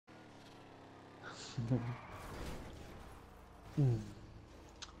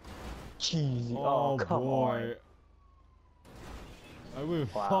Cheesy. Oh, Come boy. on. I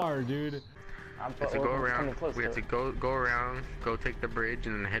went Wow. far, dude. We have to go around. We have to it. go around, go take the bridge,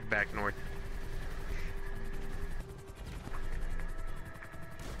 and then head back north.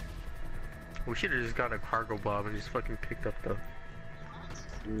 We should have just got a cargo bomb and just fucking picked up the.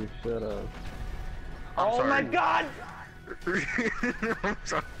 You should have. I'm sorry. My god! I'm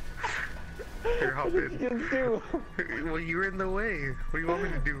sorry. Here, hop What did you in. just do? Well, you're in the way. What do you want me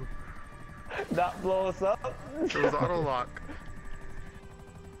to do? Not blow us up? It was auto lock.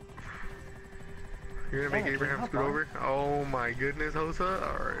 You're gonna make Oh, Abraham hop scoot on. over? Oh my goodness, Hosa.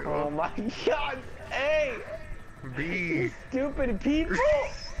 Alright, well. Oh my god! Hey! B. You stupid people!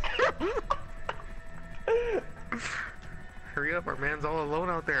 Hurry up, our man's all alone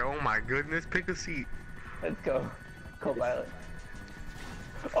out there. Oh my goodness, pick a seat. Let's go. Co-pilot.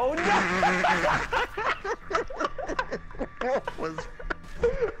 Oh no!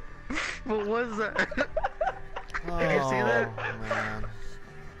 What was that? Oh, Did you see that? Man.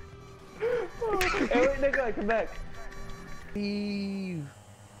 Hey, wait, Nikolai, come back. Leave.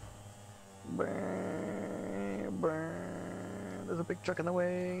 Burn, burn. There's a big truck in the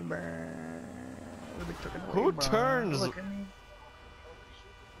way. Burn. There's a big truck in the way. Who burn. turns? Look at me.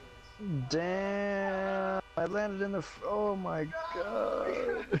 Damn! I landed in the. Oh my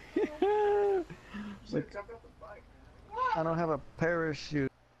god! Like, I don't have a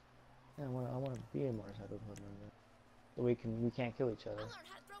parachute. Yeah, I want to be a motorcycle club member. So we can't kill each other.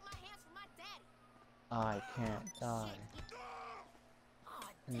 I can't die.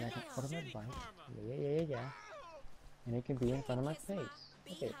 And I can put on my bike. Yeah. And it can be in front of my face.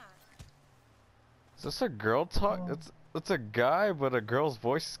 Okay. Is this a girl talk? It's a guy, but a girl's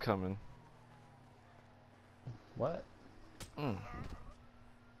voice is coming. What? Mm.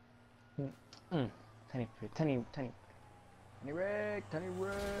 Tiny wreck.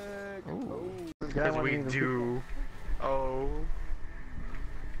 Ooh. Because we do. Oh.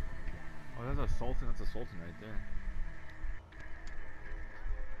 Oh, that's a Sultan. That's a Sultan right there.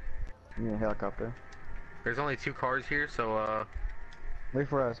 Give me a helicopter. There's only 2 cars here, so Wait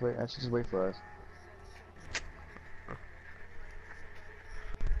for us. Wait, I should just wait for us.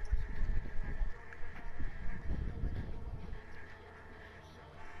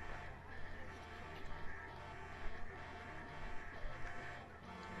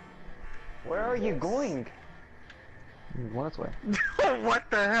 Where are you going? One this way. what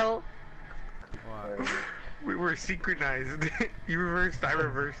the hell? What? We were synchronized. You reversed, I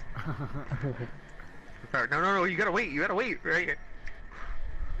reversed. Alright, no, you gotta wait, right?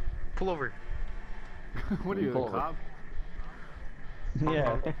 Pull over. What are you, Pull the cop?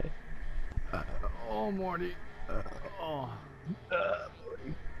 Yeah. Oh, Morty. Oh.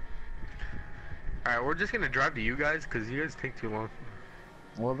 Alright, we're just gonna drive to you guys, cause you guys take too long.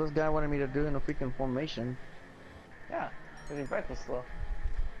 Well, this guy wanted me to do in a freaking formation. Yeah. Because your bike was slow.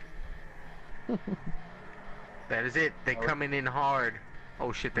 That is it, they coming in hard.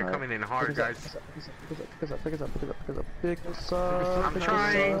 Oh shit, they're coming in hard, guys. Pick us up. I'm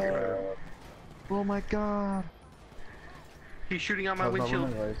trying. Oh my god. He's shooting out my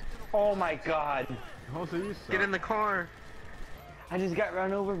windshield. Oh my god. Oh, so you suck. Get in the car. I just got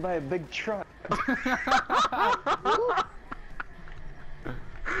run over by a big truck.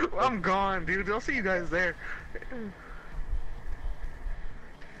 I'm gone, dude. I'll see you guys there.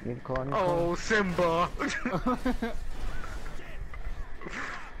 Need a car, Oh, Simba.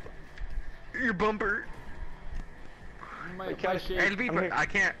 Your bumper. My Catch- shape. LB, but I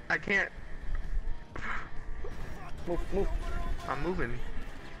can't. Move. I'm moving.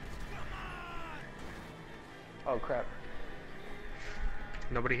 Oh crap.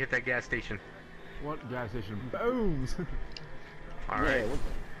 Nobody hit that gas station. What gas station? Booms! Alright. Yeah,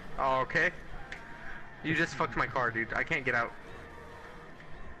 Oh, okay. You just fucked my car, dude. I can't get out.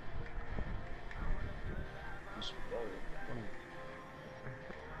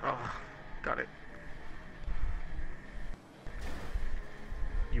 Oh, got it.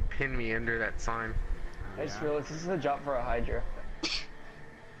 You pinned me under that sign. I just realized this is a job for a Hydra.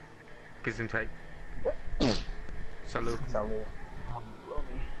 Gesundheit. Salute.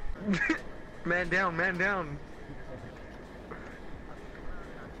 Man down, man down.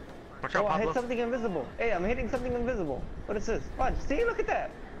 Watch out, Oh, I hit Pablo. something invisible. Hey, I'm hitting something invisible. What is this? Watch, see, look at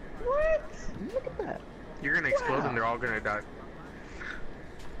that. What? Look at that. You're gonna explode and they're all gonna die.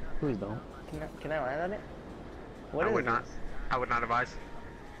 Please don't. Can I land on it? What I is would not. this? I would not advise.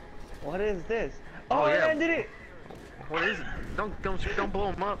 What is this? Oh, Oh, I yeah. landed it. What is it? Don't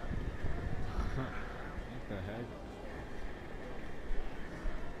blow him up. What the heck?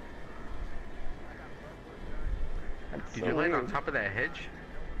 That's Did so you land on weird. top of that hedge?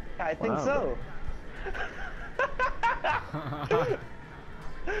 I think Wow. so.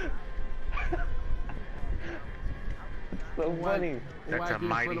 So Why- funny. That's a Wacky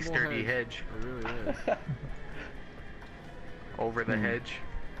mighty inflatable sturdy hedge. It really is. Over the Hmm. hedge.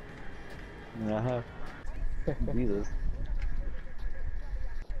 Uh-huh. Jesus.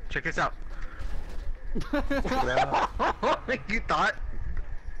 Check this out. Yeah. You thought?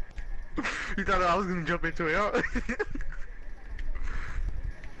 You thought I was gonna jump into it, huh?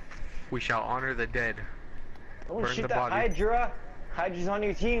 We shall honor the dead. Don't Burn shoot the that body. Hydra. Hydra's on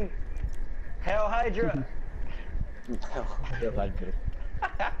your team. Hail Hydra.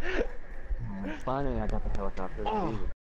 Finally, I got the helicopter. Oh. Jesus.